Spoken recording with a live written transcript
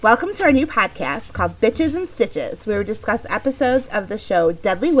Welcome to our new podcast called Bitches and Stitches, where we discuss episodes of the show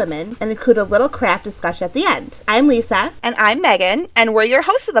Deadly Women and include a little craft discussion at the end. I'm Lisa. And I'm Megan, and we're your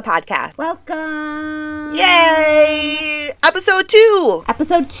hosts of the podcast. Welcome! Yay! Episode 2!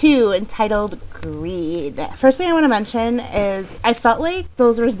 Episode 2, entitled Greed. First thing I want to mention is I felt like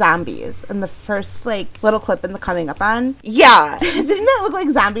those were zombies in the first, little clip in the coming up on. Yeah. Didn't it look like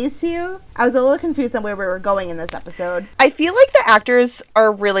zombies to you? I was a little confused on where we were going in this episode. I feel like the actors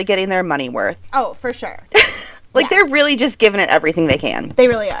are really getting their money worth. Oh, for sure. They're really just giving it everything they can. They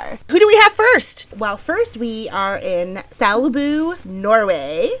really are. Who do we have first? Well, first we are in Salebu,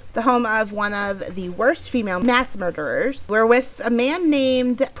 Norway, the home of one of the worst female mass murderers. We're with a man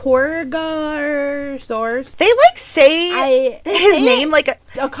named Torgar Source. They say his name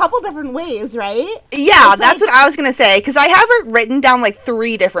a couple different ways, right? Yeah, that's what I was going to say, because I have it written down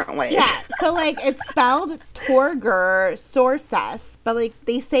 3 different ways. Yeah, so it's spelled Torgar Sorseth. But,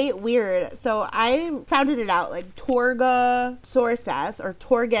 they say it weird. So I sounded it out, Torga Sorseth or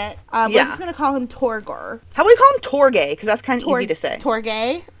Torget. We're just going to call him Torgor. How do we call him Torgay? Because that's kind of easy to say.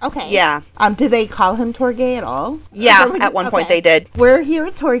 Torgay? Okay. Yeah. Did they call him Torgay at all? Yeah, at one point they did. We're here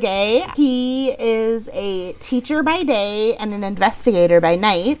with Torgay. He is a teacher by day and an investigator by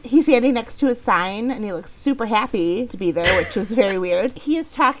night. He's standing next to a sign, and he looks super happy to be there, which was very weird. He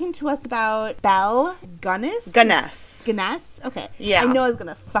is talking to us about Belle Gunness? Gunness? Okay. Yeah. I know I was going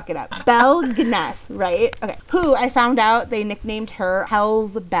to fuck it up. Belle Gunness, right? Okay. Who I found out they nicknamed her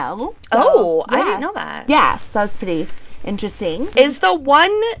Hell's Belle. So, I didn't know that. Yeah, that's pretty interesting. Is the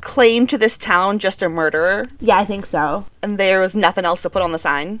one claim to this town just a murderer? Yeah, I think so. And there was nothing else to put on the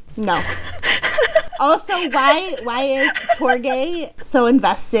sign? No. Also, why is Torgay so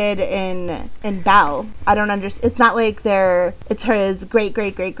invested in Belle? I don't understand. It's not like it's his great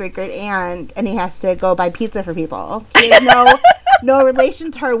aunt, and he has to go buy pizza for people. He has no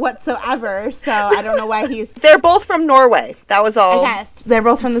relation to her whatsoever, so I don't know why he's... They're both from Norway. That was all. I guess. They're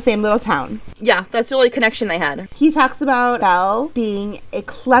both from the same little town. Yeah, that's the only connection they had. He talks about Belle being a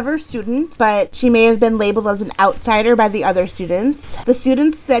clever student, but she may have been labeled as an outsider by the other students. The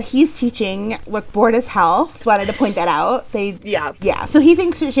students that he's teaching look bored as hell. Just wanted to point that out. Yeah. So he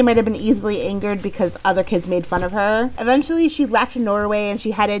thinks that she might have been easily angered because other kids made fun of her. Eventually, she left Norway and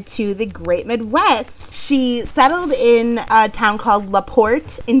she headed to the Great Midwest. She settled in a town called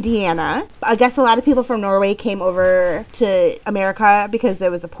LaPorte, Indiana. I guess a lot of people from Norway came over to America because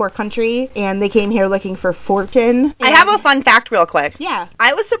it was a poor country, and they came here looking for fortune. I have a fun fact real quick. Yeah.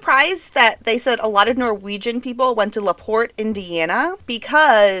 I was surprised that they said a lot of Norwegian people went to LaPorte, Indiana,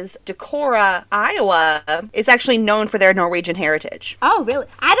 because Decorah, Iowa is actually known for their Norwegian heritage. Oh, really?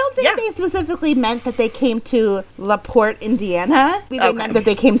 I don't think they specifically meant that they came to LaPorte, Indiana. They meant that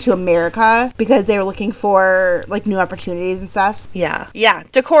they came to America because they were looking for, new opportunities and stuff. Yeah.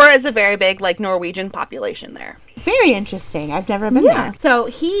 Decorah is a very big, Norwegian population there. Very interesting. I've never been there. So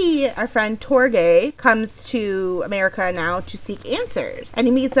our friend Torgay, comes to America now to seek answers. And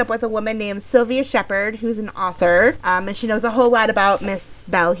he meets up with a woman named Sylvia Shepard, who's an author. And she knows a whole lot about Miss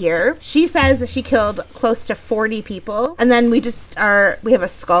Belle here. She says that she killed close to 40 people. And then we have a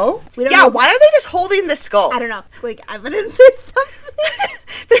skull. We don't know. Why are they just holding the skull? I don't know. Evidence or something?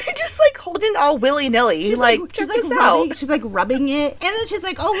 They're just holding it all willy-nilly. Check this out. She's rubbing it. And then she's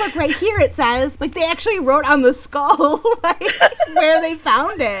oh, look, right here it says. They actually wrote on the skull where they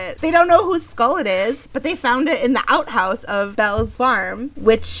found it. They don't know whose skull it is, but they found it in the outhouse of Belle's farm,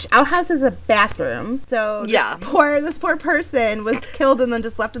 which outhouse is a bathroom. So this poor person was killed and then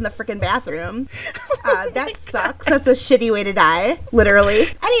just left in the freaking bathroom. That sucks. That's a shitty way to die, literally.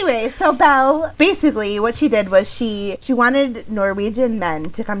 Anyway, so Belle, basically what she did was she wanted Norwegian men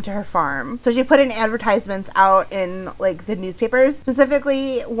to come to her farm. So she put in advertisements out in the newspapers,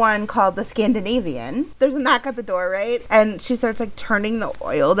 specifically one called the Scandinavian. There's a knock at the door, right? And she starts turning the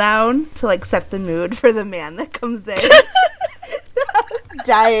oil down to set the mood for the man that comes in.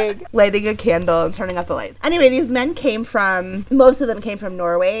 Dying, lighting a candle and turning off the lights. Anyway, these men most of them came from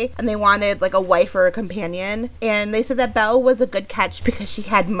Norway, and they wanted a wife or a companion. And they said that Belle was a good catch because she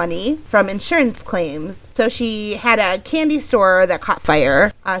had money from insurance claims. So she had a candy store that caught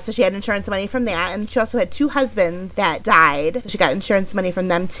fire. So she had insurance money from that. And she also had 2 husbands that died. So she got insurance money from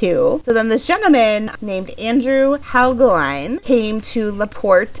them too. So then this gentleman named Andrew Helgeline came to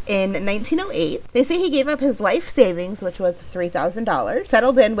LaPorte in 1908. They say he gave up his life savings, which was $3,000.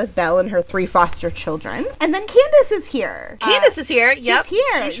 settled in with Belle and her 3 foster children. And then Candace is here. Candace is here. Yep. She's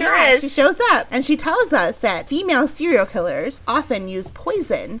here. She sure is. She shows up and she tells us that female serial killers often use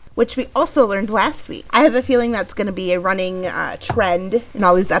poison, which we also learned last week. I have a feeling that's going to be a running trend in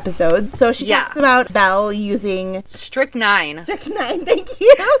all these episodes. So she talks about Belle using strychnine. Strychnine, thank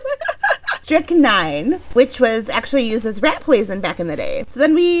you. Strychnine, which was actually used as rat poison back in the day. So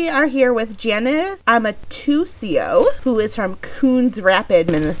then we are here with Janice Amatucio, who is from Coons Rapid,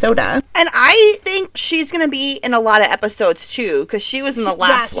 Minnesota. And I think she's going to be in a lot of episodes too, because she was in the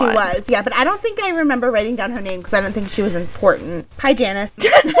last one. Yeah, she was. Yeah, but I don't think I remember writing down her name because I don't think she was important. Hi, Janice.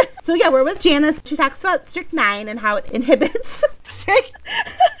 So yeah, we're with Janice. She talks about strychnine and how it inhibits...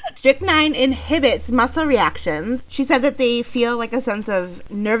 Strychnine inhibits muscle reactions. She said that they feel like a sense of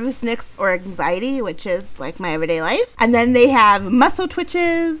nervousness or anxiety, which is like my everyday life. And then they have muscle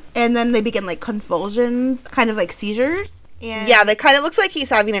twitches, and then they begin like convulsions, kind of like seizures. And yeah, that kind of looks like he's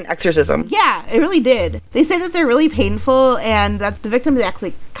having an exorcism. Yeah, it really did. They say that they're really painful and that the victim is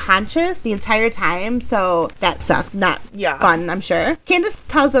actually conscious the entire time, so that sucked. Not fun, I'm sure. Candace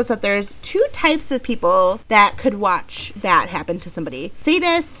tells us that there's 2 types of people that could watch that happen to somebody.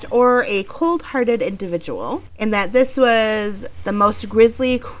 Sadist or a cold-hearted individual, and that this was the most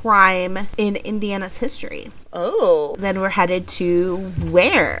grisly crime in Indiana's history. Oh. Then we're headed to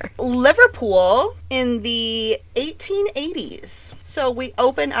where? Liverpool in the 1880s. So we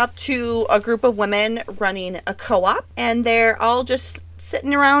open up to a group of women running a co-op, and they're all just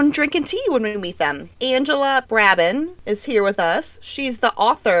sitting around drinking tea when we meet them. Angela Brabin is here with us. She's the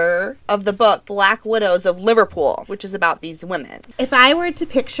author of the book Black Widows of Liverpool, which is about these women. If I were to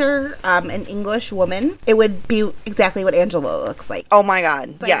picture an English woman, it would be exactly what Angela looks like. Oh my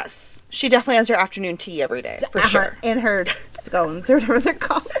God, yes. She definitely has her afternoon tea every day, for sure. And her scones, or whatever they're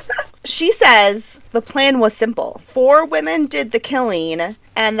called. She says the plan was simple. 4 women did the killing,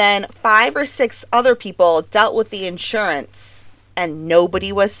 and then 5 or 6 other people dealt with the insurance. And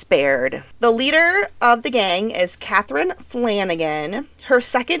nobody was spared. The leader of the gang is Catherine Flanagan. Her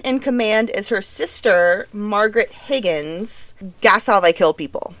second in command is her sister, Margaret Higgins. Guess how they kill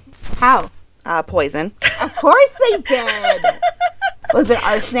people? How? Poison. Of course they did. Was it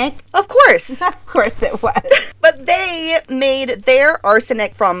arsenic? Of course. Of course it was. But they made their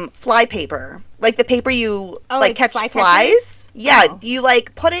arsenic from fly paper. Like the paper you catch flies. Yeah, you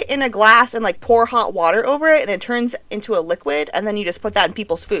put it in a glass and pour hot water over it, and it turns into a liquid, and then you just put that in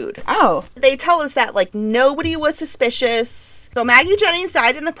people's food. Oh. They tell us that nobody was suspicious. So Maggie Jennings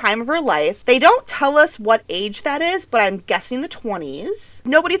died in the prime of her life. They don't tell us what age that is, but I'm guessing the 20s.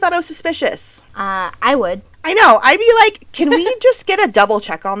 Nobody thought it was suspicious. I would. I know. I'd be like, can we just get a double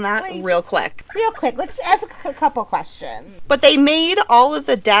check on that real quick? Real quick. Let's ask a couple questions. But they made all of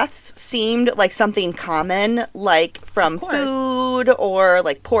the deaths seemed like something common, from food or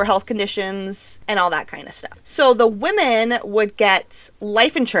poor health conditions and all that kind of stuff. So the women would get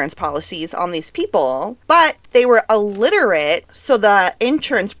life insurance policies on these people, but they were illiterate, so the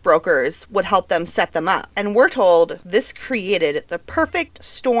insurance brokers would help them set them up. And we're told this created the perfect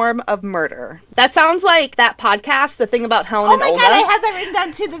storm of murder. That sounds like that podcast, the thing about Helen and Olga. Oh my God, I have that written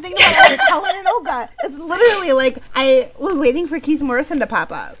down too. The thing about Helen and Olga. It's literally I was waiting for Keith Morrison to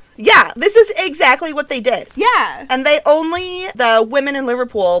pop up. Yeah, this is exactly what they did. Yeah. And the women in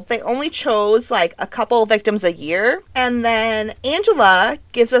Liverpool, they only chose a couple victims a year. And then Angela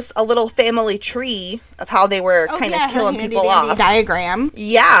gives us a little family tree of how they were kind of killing people off. Diagram.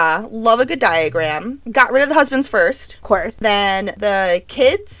 Yeah, love a good diagram. Got rid of the husbands first. Of course. Then the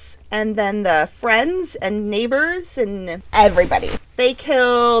kids, and then the friends and neighbors and everybody. They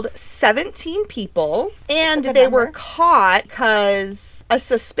killed 17 people, and they were caught because a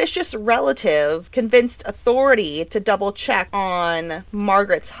suspicious relative convinced authority to double check on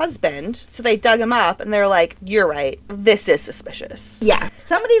Margaret's husband. So they dug him up and they're like, you're right, this is suspicious. Yeah,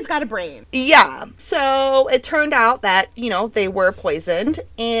 somebody's got a brain. Yeah. So it turned out that, they were poisoned,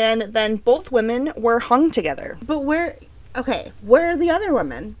 and then both women were hung together. But where are the other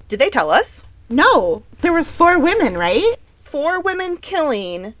women? Did they tell us? No. There was 4 women, right? 4 women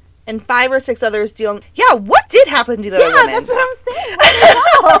killing and 5 or 6 others dealing. Yeah, what did happen to the other women? Yeah, that's what I'm saying.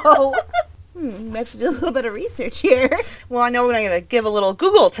 I don't know. I have to do a little bit of research here. Well, I know we're going to give a little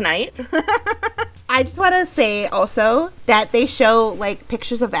Google tonight. I just want to say also that they show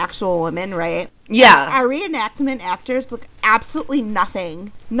pictures of the actual women, right? Yeah. Our reenactment actors look absolutely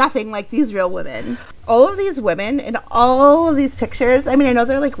nothing like these real women. All of these women in all of these pictures, I mean, I know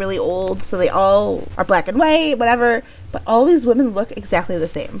they're like really old, so they all are black and white, whatever, but all these women look exactly the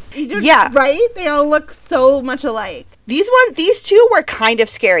same. Yeah. Right? They all look so much alike. These two were kind of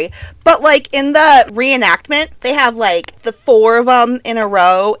scary, but like in the reenactment, they have like the 4 of them in a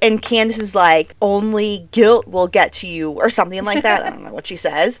row, and Candace is like, only guilt will get to you, or something like that. I don't know what she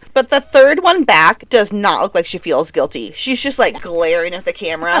says. But the third one back does not look like she feels guilty. She's just like glaring at the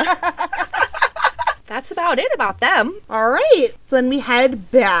camera. That's about it about them. All right. So then we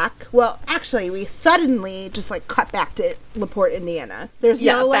head back. Well, actually, we suddenly just like cut back to LaPorte, Indiana. There's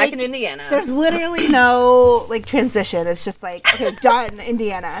no like, back in Indiana. There's literally no like transition. It's just like, okay, done,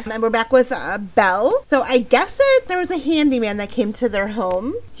 Indiana. And we're back with Belle. So I guess there was a handyman that came to their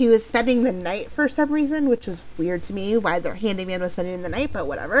home. He was spending the night for some reason, which was weird to me why their handyman was spending the night, but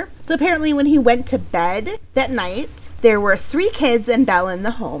whatever. So apparently when he went to bed that night, there were 3 kids and Belle in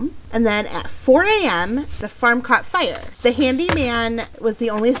the home. And then at 4 a.m., the farm caught fire. The handyman was the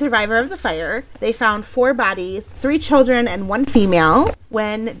only survivor of the fire. They found 4 bodies, 3 children and 1 female.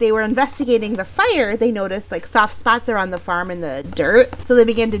 When they were investigating the fire, they noticed like soft spots around the farm in the dirt. So they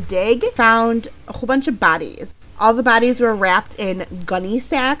began to dig, found a whole bunch of bodies. All the bodies were wrapped in gunny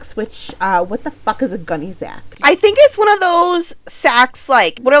sacks, which, what the fuck is a gunny sack? I think it's one of those sacks,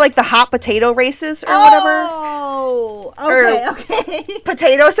 like, what are like the hot potato races or whatever? Oh, okay.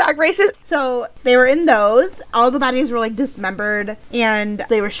 Potato sack races. So they were in those. All the bodies were like dismembered, and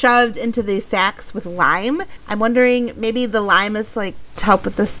they were shoved into these sacks with lime. I'm wondering, maybe the lime is like to help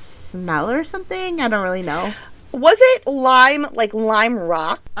with the smell or something? I don't really know. Was it lime, like lime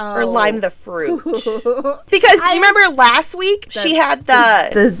rock, or lime the fruit? Because do you remember last week she had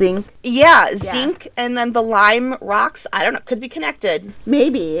the zinc? Yeah, zinc, and then the lime rocks. I don't know, could be connected.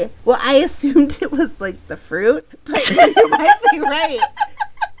 Maybe. Well, I assumed it was like the fruit, but you might be right.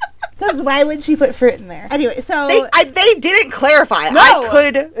 Because why would she put fruit in there? Anyway, so... They didn't clarify. No, I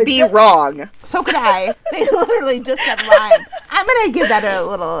could be wrong. So could I. They literally just said lime. I'm going to give that a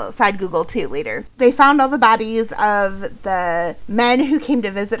little side Google, too, later. They found all the bodies of the men who came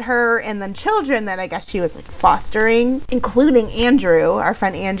to visit her and then children that I guess she was like fostering, including Andrew, our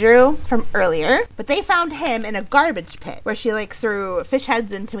friend Andrew from earlier. But they found him in a garbage pit where she like threw fish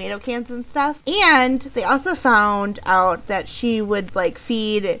heads and tomato cans and stuff. And they also found out that she would like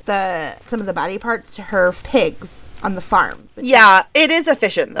feed some of the body parts to her pigs on the farm. Yeah, it is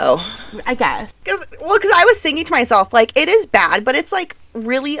efficient though. I guess. Because I was thinking to myself, like, it is bad, but it's like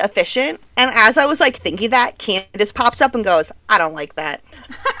really efficient. And as I was like thinking that, Candace pops up and goes, I don't like that.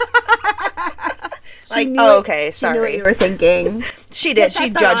 Like, okay, sorry. She knew what you were thinking. She did. She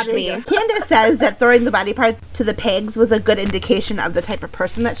judged me. Candace says that throwing the body parts to the pigs was a good indication of the type of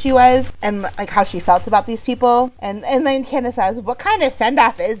person that she was and like how she felt about these people. And then Candace says, what kind of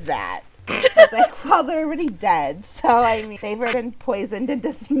send-off is that? It's like, well, they're already dead. So, I mean, they've been poisoned and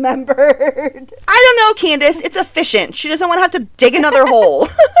dismembered. I don't know, Candace. It's efficient. She doesn't want to have to dig another hole.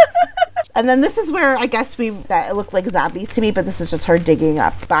 And then this is where I guess that it looked like zombies to me, but this is just her digging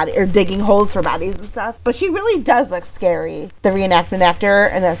up digging holes for bodies and stuff. But she really does look scary, the reenactment actor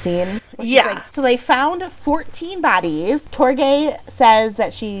in that scene. Yeah. Like, so they found 14 bodies. Torgay says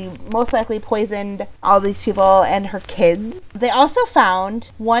that she most likely poisoned all these people and her kids. They also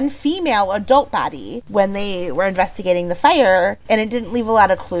found 1 female adult body when they were investigating the fire, and it didn't leave a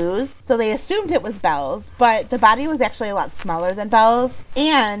lot of clues. So they assumed it was Belle's, but the body was actually a lot smaller than Belle's,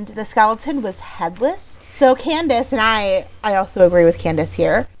 and the skeleton was headless. So Candace and I also agree with Candace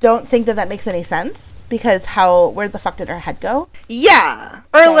here, don't think that makes any sense. Because where the fuck did her head go? Yeah.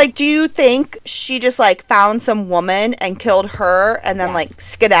 Or, like, do you think she just, like, found some woman and killed her and then, like,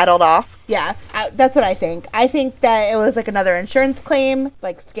 skedaddled off? Yeah, that's what I think. I think that it was, like, another insurance claim,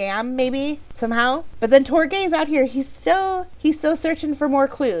 like, scam, maybe, somehow. But then Torgay's out here. He's still searching for more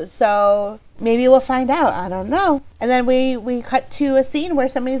clues. So maybe we'll find out. I don't know. And then we cut to a scene where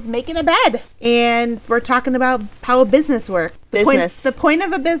somebody's making a bed. And we're talking about how a business works. The point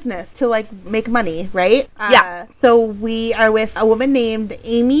of a business to like make money, right? Yeah. So we are with a woman named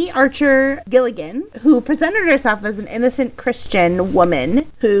Amy Archer Gilligan, who presented herself as an innocent Christian woman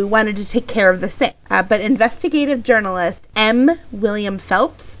who wanted to take care of the sick. But investigative journalist M. William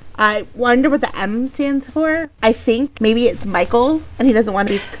Phelps, I wonder what the M stands for. I think maybe it's Michael, and he doesn't want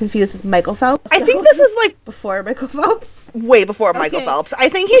to be confused with Michael Phelps. I think this is like before Michael Phelps. Way before Michael Phelps. I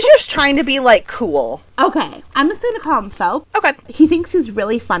think he's just trying to be like cool. Okay, I'm just gonna call him Phelps. Okay. He thinks he's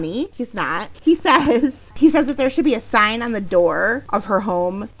really funny. He's not. He says that there should be a sign on the door of her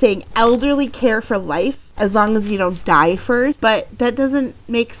home saying elderly care for life as long as you don't die first. But that doesn't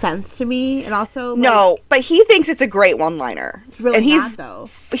make sense to me. And also, no, but he thinks it's a great one-liner. It's really and not, though.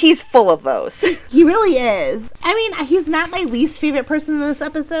 He's full of those. He really is. I mean, he's not my least favorite person in this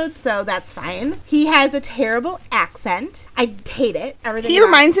episode, so that's fine. He has a terrible accent. I hate it. Everything He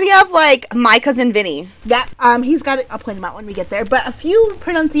reminds me of, like, my cousin Vinny. Yeah. He's got it. I'll point him out when we get there. But a few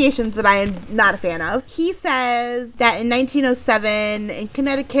pronunciations that I am not a fan of. He says that in 1907 in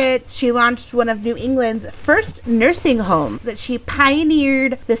Connecticut, she launched one of New England's first nursing homes. That she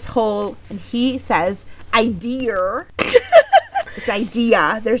pioneered this whole, and he says, idea. It's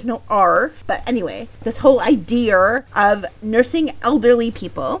idea. There's no R. But anyway, this whole idea of nursing elderly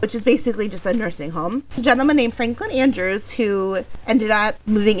people, which is basically just a nursing home. A gentleman named Franklin Andrews who ended up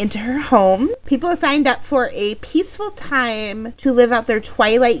moving into her home. People signed up for a peaceful time to live out their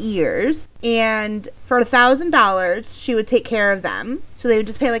twilight years. And for $1,000, she would take care of them. So they would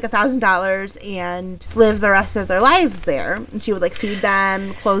just pay like $1,000 and live the rest of their lives there. And she would like feed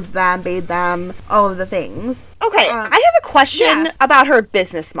them, clothe them, bathe them, all of the things. Okay, I have a question about her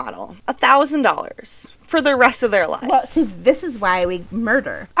business model. $1,000 for the rest of their lives. Well, see, this is why we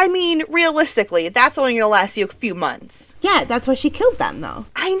murder. I mean, realistically, that's only going to last you a few months. Yeah, that's why she killed them, though.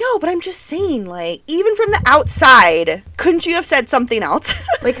 I know, but I'm just saying, like, even from the outside, couldn't you have said something else?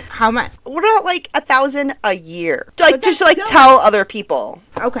 Like, how much? What about, like, $1,000 a year? Like, just to, like, still tell other people.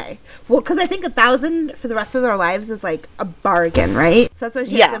 Okay. Well, because I think $1,000 for the rest of their lives is, like, a bargain, right? So that's why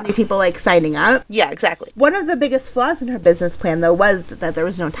she had so many people, like, signing up. Yeah, exactly. One of the biggest flaws in her business plan, though, was that there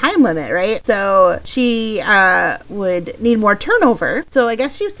was no time limit, right? So she would need more turnover. So I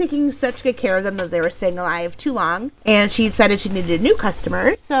guess she was taking such good care of them that they were staying alive too long. And she decided she needed a new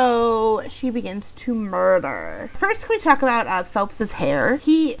customer. So she begins to murder. First, can we talk about Phelps's hair?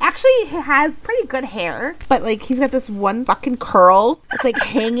 He actually has pretty good hair, but like he's got this one fucking curl. It's like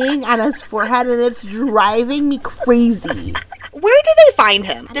hanging on his forehead and it's driving me crazy. Where did they find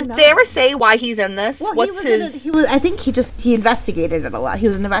him? Did they ever say why he's in this? Well, What's his... I think he investigated it a lot. He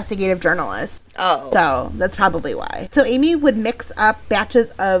was an investigative journalist. Oh. So that's probably why. So Amy would mix up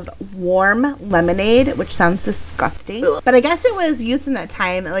batches of warm lemonade, which sounds disgusting. Ugh. But I guess it was used in that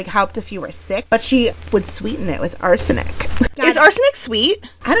time. It like helped if you were sick. But she would sweeten it with arsenic. Is arsenic sweet?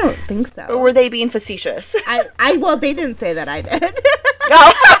 I don't think so. Or were they being facetious? Well, they didn't say that. I did.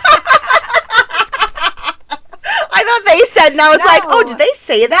 Oh. I thought they said, and I was like, oh, did they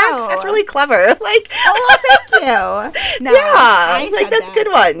say that? No. That's really clever. Like, oh, well, thank you. No, yeah, like that's a good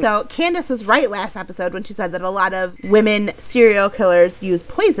one. So Candace was right last episode when she said that a lot of women serial killers use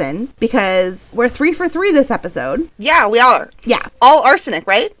poison because we're 3 for 3 this episode. Yeah, we are. Yeah. All arsenic,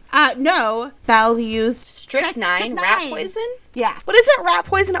 right? No. Belle used strychnine, rat poison? Yeah. But isn't rat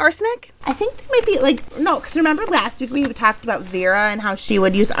poison arsenic? I think they might be like, no, because remember last week we talked about Vera and how she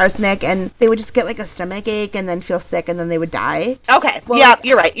would use arsenic and they would just get like a stomach ache and then feel sick and then they would die. Okay. Well, yeah,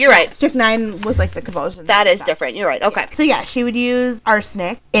 you're right. Strychnine was like the convulsion. That is different. You're right. Okay. Yeah. So yeah, she would use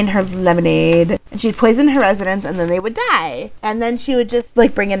arsenic in her lemonade and she'd poison her residents and then they would die. And then she would just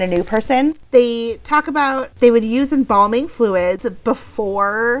like bring in a new person. They talk about they would use embalming fluids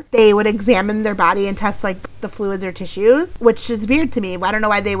before they would examine their body and test like the fluids or tissues, which is weird to me. I don't know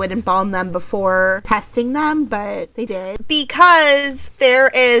why they would embalm them before testing them, but they did. Because there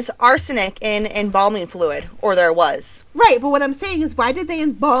is arsenic in embalming fluid, or there was. Right, but what I'm saying is why did they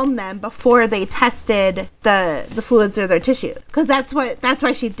embalm them before they tested the fluids or their tissue? Because that's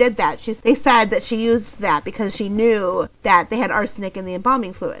why she did that. They said that she used that because she knew that they had arsenic in the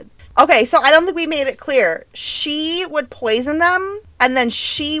embalming fluid. Okay, so I don't think we made it clear. She would poison them, and then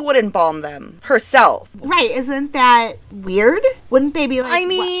she would embalm them herself. Right, isn't that weird? Wouldn't they be like... I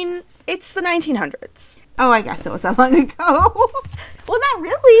mean, it's the 1900s. Oh, I guess it was that long ago. Well, not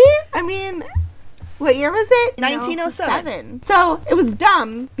really. I mean... What year was it? 1907. So it was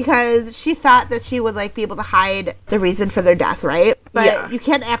dumb because she thought that she would like be able to hide the reason for their death, right? But you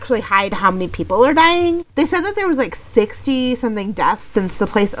can't actually hide how many people are dying. They said that there was like 60 something deaths since the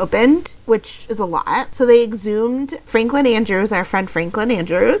place opened, which is a lot. So they exhumed Franklin Andrews, our friend Franklin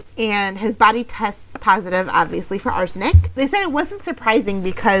Andrews, and his body tests positive, obviously, for arsenic. They said it wasn't surprising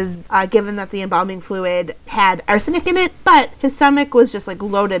because given that the embalming fluid had arsenic in it, but his stomach was just like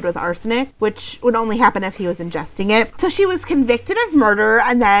loaded with arsenic, which would only happen if he was ingesting it. So she was convicted of murder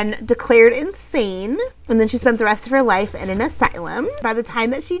and then declared insane. And then she spent the rest of her life in an asylum. By the time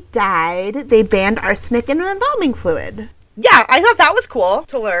that she died, they banned arsenic in embalming fluid. Yeah, I thought that was cool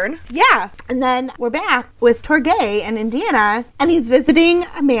to learn. Yeah. And then we're back with Torgay in Indiana, and he's visiting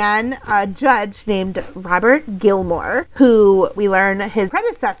a judge named Robert Gilmore, who we learn his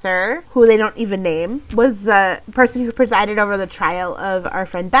predecessor, who they don't even name, was the person who presided over the trial of our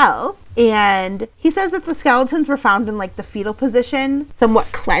friend Belle. And he says that the skeletons were found in like the fetal position, somewhat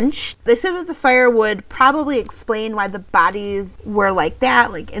clenched. They said that the fire would probably explain why the bodies were like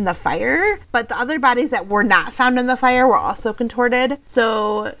that, like in the fire. But the other bodies that were not found in the fire were also contorted.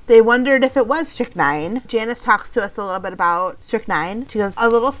 So they wondered if it was strychnine. Janice talks to us a little bit about strychnine. She goes, a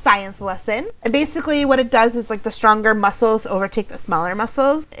little science lesson. And basically what it does is like the stronger muscles overtake the smaller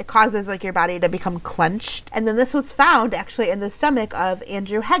muscles. It causes like your body to become clenched. And then this was found actually in the stomach of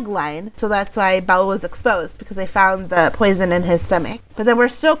Andrew Hegline. So that's why Belle was exposed, because they found the poison in his stomach. But then we're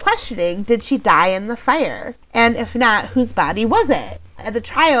still questioning, did she die in the fire? And if not, whose body was it? At the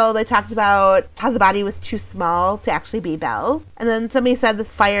trial, they talked about how the body was too small to actually be Belle's. And then somebody said the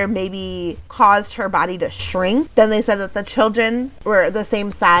fire maybe caused her body to shrink. Then they said that the children were the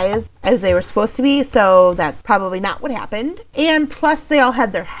same size as they were supposed to be, so that's probably not what happened. And plus, they all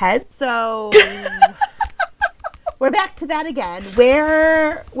had their heads, so... We're back to that again.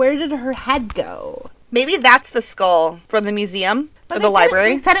 Where did her head go? Maybe that's the skull from the museum or the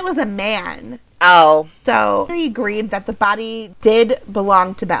library. They said it was a man. Oh. So they agreed that the body did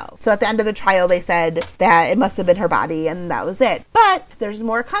belong to Belle. So at the end of the trial, they said that it must have been her body, and that was it. But there's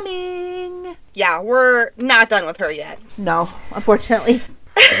more coming. Yeah, we're not done with her yet. No, unfortunately.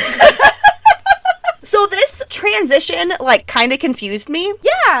 So this transition, like, kind of confused me.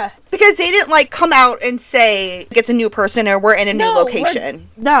 Yeah. Because they didn't, like, come out and say it's a new person or we're in a new location.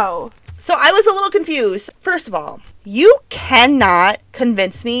 No. So I was a little confused. First of all, you cannot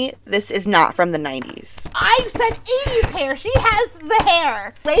convince me this is not from the 90s. I said 80s hair. She has the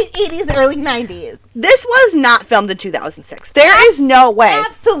hair. Late 80s, early 90s. This was not filmed in 2006. There is no way.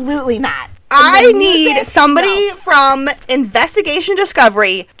 Absolutely not. I need somebody from Investigation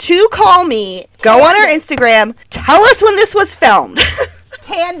Discovery to call me, go on our Instagram, tell us when this was filmed.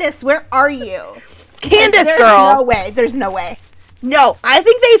 Candace, where are you? Candace, girl. No way. There's no way. No, I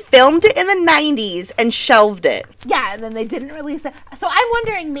think they filmed it in the 90s and shelved it. Yeah, and then they didn't release it. So I'm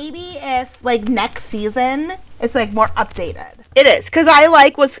wondering maybe if, like, next season, it's, like, more updated. It is, because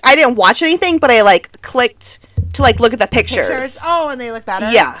I didn't watch anything, but I, like, clicked to, like, look at the pictures. Oh, and they look better?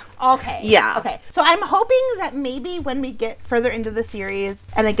 Yeah. Okay. Yeah. Okay. So I'm hoping that maybe when we get further into the series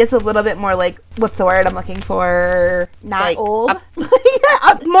and it gets a little bit more, like, what's the word I'm looking for? Not like old?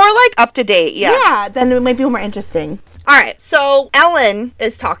 More like up to date, yeah. Yeah, then it might be more interesting. All right, so Ellen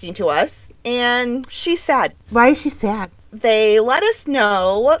is talking to us, and she's sad. Why is she sad? They let us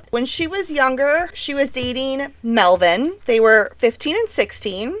know when she was younger, she was dating Melvin. They were 15 and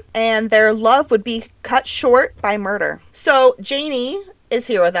 16, and their love would be cut short by murder. So Janie is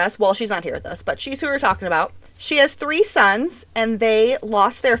here with us. Well, she's not here with us, but she's who we're talking about. She has 3 sons, and they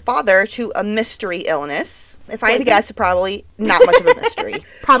lost their father to a mystery illness. If I had to guess, probably not much of a mystery.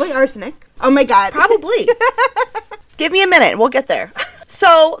 Probably arsenic. Oh my God. Probably. Give me a minute. We'll get there.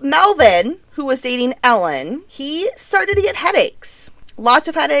 So Melvin, who was dating Ellen, he started to get headaches. Lots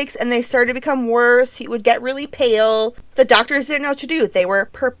of headaches, and they started to become worse. He would get really pale. The doctors didn't know what to do. They were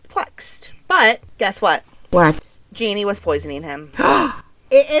perplexed. But guess what? What? Janie was poisoning him.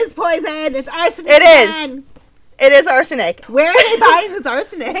 It is poison. It's arsenic. It is. It is arsenic. Where are they buying this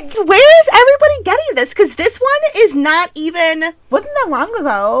arsenic? Where is everybody getting this? Because this one is not even... Wasn't that long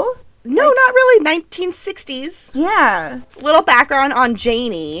ago? No, not really. 1960s. Yeah. Little background on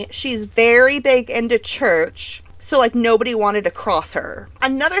Janie. She's very big into church. So, like, nobody wanted to cross her.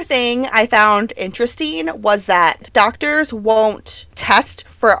 Another thing I found interesting was that doctors won't test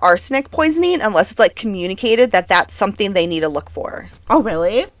for arsenic poisoning unless it's, like, communicated that that's something they need to look for. Oh,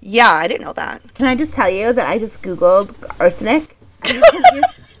 really? Yeah, I didn't know that. Can I just tell you that I just Googled arsenic?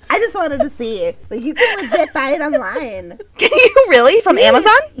 I just wanted to see. Like, you can legit buy it online. Can you really? From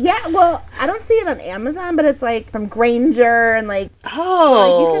Amazon? Yeah, well, I don't see it on Amazon, but it's, like, from Granger and, like...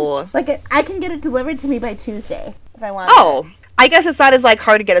 Oh. I can get it delivered to me by Tuesday if I want it. I guess it's not as, like,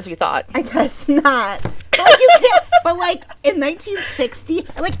 hard to get as we thought. I guess not. But, like, you can't... But, like, in 1960,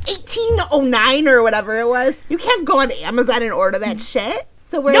 like, 1809 or whatever it was, you can't go on Amazon and order that shit.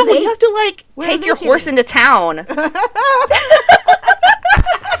 So you have to, like, take your horse into town.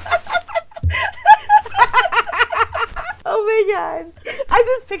 Oh my God. I'm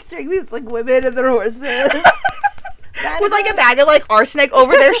just picturing these, like, women and their horses. With, like, a bag of, like, arsenic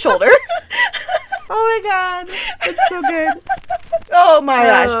over their shoulder. Oh my God. It's so good. Oh my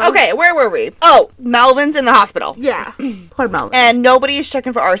gosh. Okay, where were we? Oh, Melvin's in the hospital. Yeah. Poor Melvin. And nobody is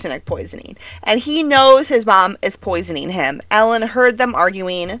checking for arsenic poisoning. And he knows his mom is poisoning him. Ellen heard them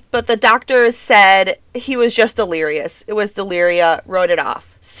arguing, but the doctor said he was just delirious. It was deliria, wrote it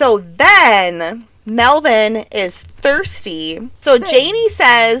off. So then Melvin is thirsty. So Janie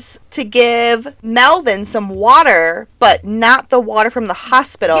says to give Melvin some water, but not the water from the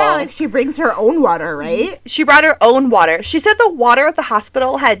hospital. Yeah, like she brings her own water, right? She brought her own water. She said the water at the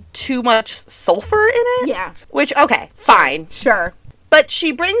hospital had too much sulfur in it. Yeah. Which, okay, fine. Sure. But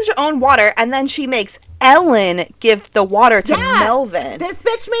she brings her own water, and then she makes Ellen give the water to Melvin. This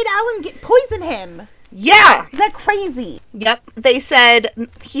bitch made Ellen poison him. Yeah. Is that crazy? Yep. They said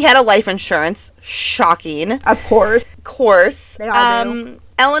he had a life insurance. Shocking. Of course. Of course. They all do.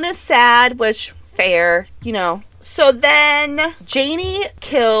 Ellen is sad, which, fair, you know. So then Janie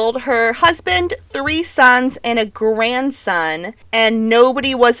killed her husband, 3 sons, and a grandson, and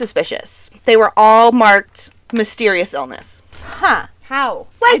nobody was suspicious. They were all marked mysterious illness. Huh. How?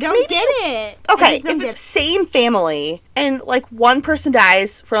 Like, I don't maybe get it. Okay, if it's same family and like one person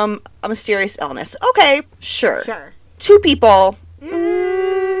dies from a mysterious illness, okay, sure. 2 people.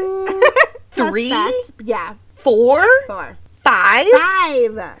 3? Yeah. 4? 4. 5?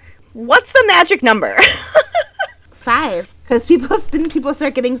 5. What's the magic number? 5. Because didn't people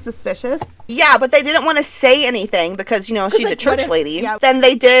start getting suspicious? Yeah, but they didn't want to say anything because, you know, she's like, a church lady. Yeah. Then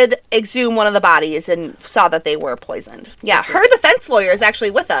they did exhume one of the bodies and saw that they were poisoned. Yeah, her defense lawyer is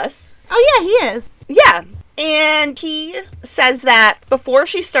actually with us. Oh, yeah, he is. Yeah. And he says that before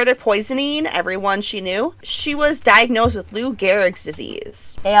she started poisoning everyone she knew, she was diagnosed with Lou Gehrig's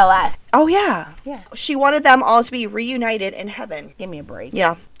disease. ALS. Oh, yeah. Yeah. She wanted them all to be reunited in heaven. Give me a break.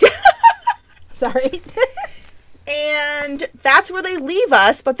 Yeah. Sorry. And that's where they leave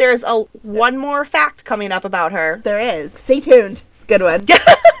us, but there's one more fact coming up about her. There is. Stay tuned. It's a good one.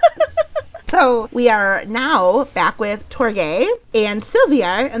 So we are now back with Torgay and Sylvia,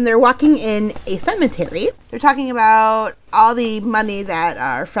 and they're walking in a cemetery. They're talking about all the money that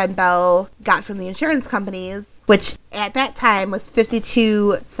our friend Belle got from the insurance companies, which at that time was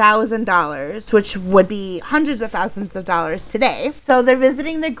 $52,000, which would be hundreds of thousands of dollars today. So they're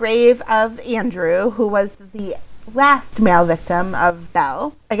visiting the grave of Andrew, who was the last male victim of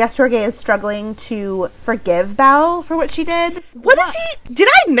Belle. I guess Torgay is struggling to forgive Belle for what she did. What is he? Did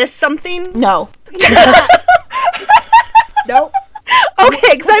I miss something? No. Nope.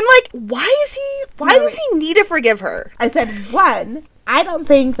 Okay, because I'm like, why does he need to forgive her? I said, 1, I don't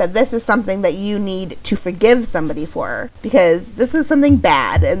think that this is something that you need to forgive somebody for, because this is something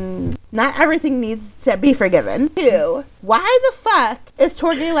bad and not everything needs to be forgiven. 2, why the fuck is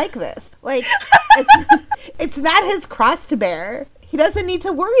Torgay like this? Like, it's not his cross to bear. He doesn't need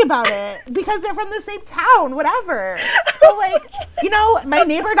to worry about it because they're from the same town, whatever. But like, you know, my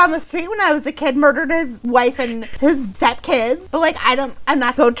neighbor down the street when I was a kid murdered his wife and his stepkids. But like, I'm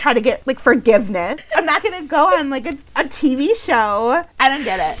not going to try to get like forgiveness. I'm not going to go on like a TV show. I don't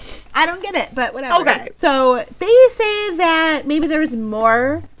get it. But whatever. Okay. So they say that maybe there's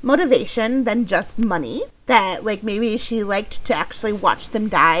more motivation than just money. That like maybe she liked to actually watch them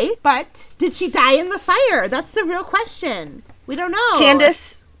die. But did she die in the fire? That's the real question. We don't know.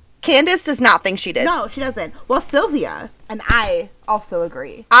 Candace does not think she did. No, she doesn't. Well, Sylvia and I also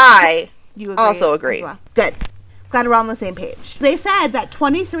agree. You also agree. as well. Good. Glad we're all on the same page. They said that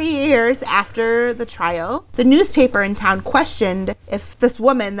 23 years after the trial, the newspaper in town questioned if this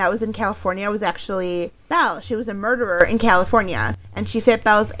woman that was in California was actually Belle. She was a murderer in California, and she fit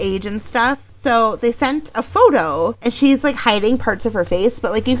Belle's age and stuff. So they sent a photo, and she's like hiding parts of her face,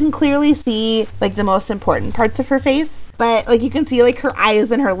 but like you can clearly see like the most important parts of her face. But like you can see like her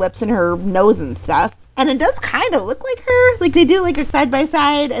eyes and her lips and her nose and stuff. And it does kind of look like her. Like they do like a side by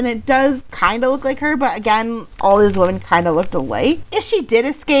side, and it does kind of look like her. But again, all these women kind of looked alike. If she did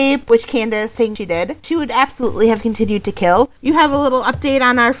escape, which Candace thinks she did, she would absolutely have continued to kill. You have a little update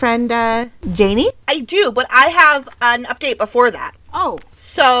on our friend Janie? I do, but I have an update before that. Oh.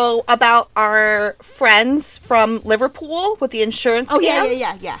 So, about our friends from Liverpool with the insurance scam.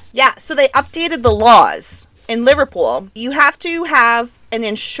 Yeah. Yeah, so they updated the laws in Liverpool. You have to have an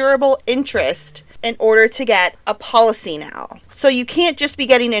insurable interest in order to get a policy now. So you can't just be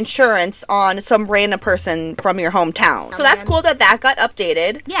getting insurance on some random person from your hometown. So that's cool that got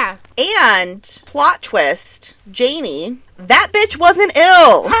updated. Yeah. And, plot twist, Janie, that bitch wasn't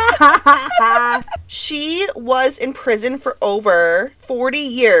ill. She was in prison for over 40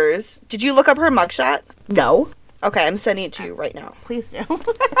 years. Did you look up her mugshot? No. Okay, I'm sending it to you right now. Please do.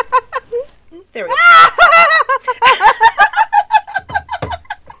 There we go.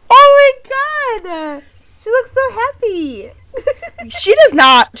 Oh my god! She looks so happy. She's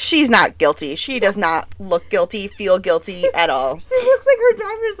not guilty. She does not look guilty, feel guilty at all. She looks like her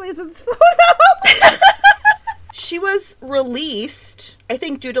driver's license photo. She was released, I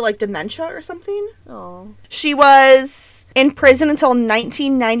think, due to, like, dementia or something. Oh. She was in prison until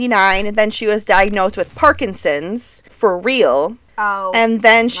 1999, and then she was diagnosed with Parkinson's for real. Oh. And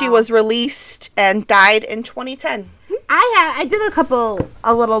then she was released and died in 2010. I did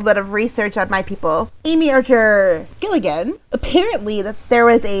a little bit of research on my people. Amy Archer Gilligan. Apparently, that there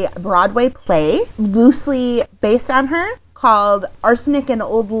was a Broadway play loosely based on her called Arsenic and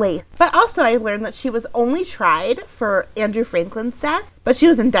Old Lace. But also I learned that she was only tried for Andrew Franklin's death, but she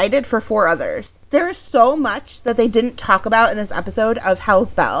was indicted for 4 others. There is so much that they didn't talk about in this episode of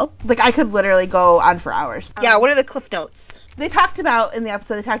Hell's Bell. Like, I could literally go on for hours. Yeah, what are the cliff notes? In the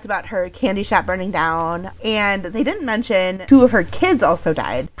episode, they talked about her candy shop burning down, and they didn't mention 2 of her kids also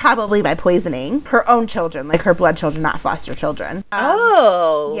died, probably by poisoning her own children, like her blood children, not foster children.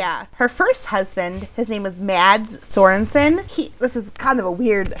 Yeah. Her first husband, his name was Mads Sorensen. This is kind of a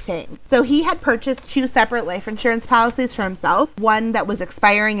weird thing. So he had purchased 2 separate life insurance policies for himself, one that was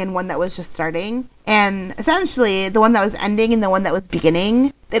expiring and one that was just starting. And essentially, the one that was ending and the one that was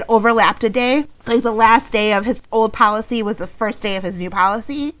beginning, it overlapped a day. So, like, the last day of his old policy was the first day of his new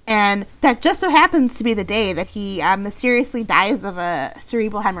policy. And that just so happens to be the day that he mysteriously dies of a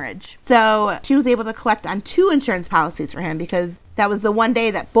cerebral hemorrhage. So, she was able to collect on 2 insurance policies for him because that was the one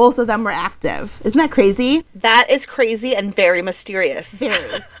day that both of them were active. Isn't that crazy? That is crazy and very mysterious.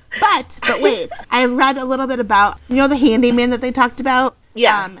 Very. But wait, I read a little bit about, the handyman that they talked about?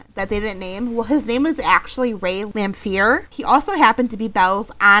 Yeah. That they didn't name. Well, his name was actually Ray Lamphere. He also happened to be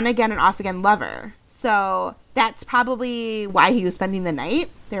Belle's on-again and off-again lover. So that's probably why he was spending the night.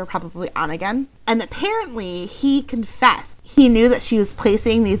 They were probably on again. And apparently he confessed. He knew that she was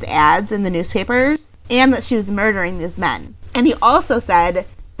placing these ads in the newspapers and that she was murdering these men. And he also said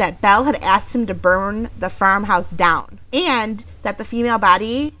that Belle had asked him to burn the farmhouse down, and that the female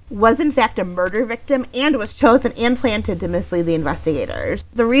body was in fact a murder victim and was chosen and planted to mislead the investigators.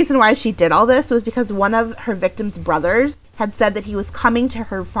 The reason why she did all this was because one of her victim's brothers had said that he was coming to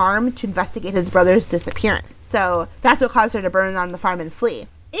her farm to investigate his brother's disappearance. So that's what caused her to burn down the farm and flee.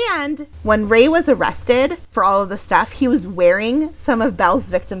 And when Ray was arrested for all of the stuff, he was wearing some of Belle's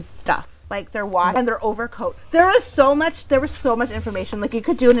victims' stuff. Like their watch and their overcoat. There was so much information. Like, you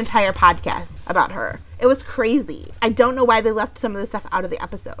could do an entire podcast about her. It was crazy. I don't know why they left some of the stuff out of the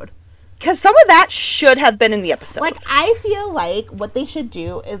episode. Because some of that should have been in the episode. Like, I feel like what they should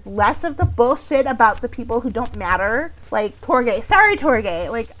do is less of the bullshit about the people who don't matter. Like, Torgay. Sorry, Torgay.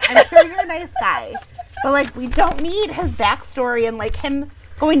 Like, I'm sure you're a nice guy. But, like, we don't need his backstory and, like, him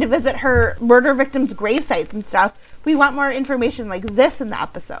going to visit her murder victims' grave sites and stuff. We want more information like this in the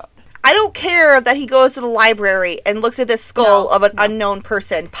episode. I don't care that he goes to the library and looks at this skull of an unknown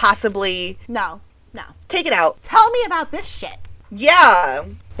person, possibly. No. Take it out. Tell me about this shit. Yeah.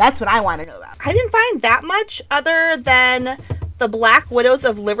 That's what I want to know about. I didn't find that much other than the Black Widows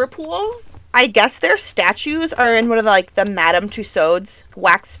of Liverpool. I guess their statues are in one of the Madame Tussauds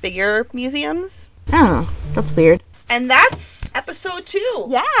wax figure museums. Oh, that's weird. And that's episode 2.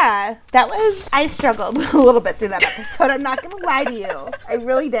 Yeah, I struggled a little bit through that episode. I'm not going to lie to you. I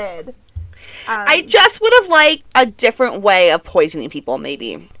really did. I just would have liked a different way of poisoning people,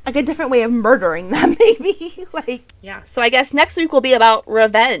 maybe. Like a different way of murdering them, maybe. Yeah, so I guess next week will be about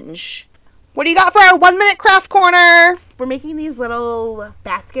revenge. What do you got for our 1-minute craft corner? We're making these little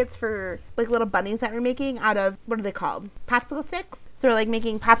baskets for, little bunnies that we're making out of, what are they called? Popsicle sticks? So we're,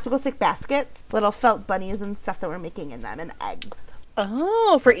 making popsicle stick baskets, little felt bunnies and stuff that we're making in them, and eggs.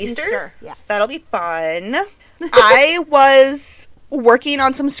 Oh, for Easter? Yeah. That'll be fun. I was working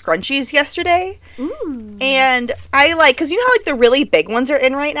on some scrunchies yesterday. Ooh. And I because you know how the really big ones are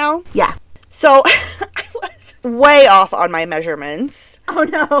in right now? Yeah. So I was way off on my measurements. Oh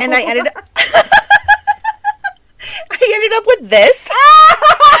no. And I ended up with this.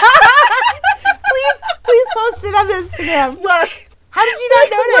 Please post it on Instagram. Look. How did you not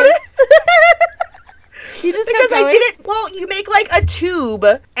notice? You just because I didn't. Well, you make a tube,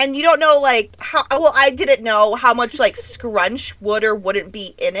 and you don't know how. Well, I didn't know how much scrunch would or wouldn't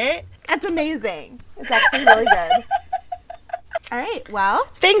be in it. That's amazing. It's actually really good. All right. Well,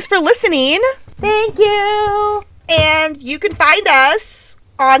 thanks for listening. Thank you. And you can find us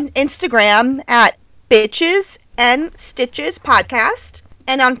on Instagram at Bitches and Stitches Podcast,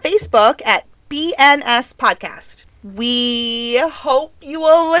 and on Facebook at BNS Podcast. We hope you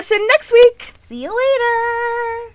will listen next week. See you later.